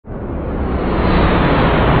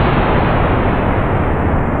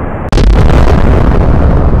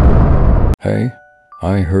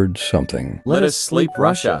I heard something. Let us sleep,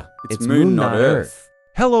 Russia. It's moon, not Earth.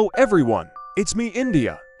 Hello everyone, it's me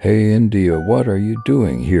India. Hey India, what are you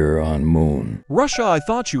doing here on Moon? Russia, I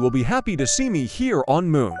thought you will be happy to see me here on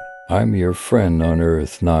Moon. I'm your friend on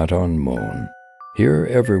Earth, not on Moon. Here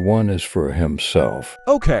everyone is for himself.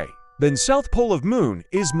 Okay, then South Pole of Moon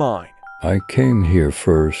is mine. I came here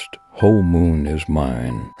first. Whole Moon is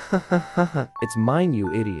mine. It's mine,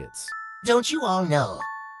 you idiots. Don't you all know?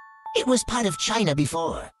 It was part of China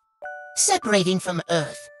before, separating from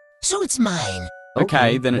Earth, so it's mine.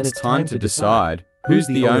 Okay, then it's time to decide. Who's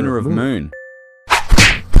the owner of Moon?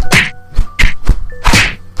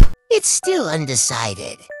 It's still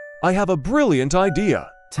undecided. I have a brilliant idea.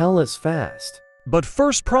 Tell us fast. But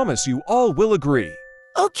first promise you all will agree.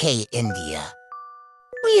 Okay, India.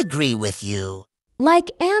 We agree with you. Like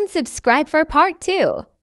and subscribe for part 2.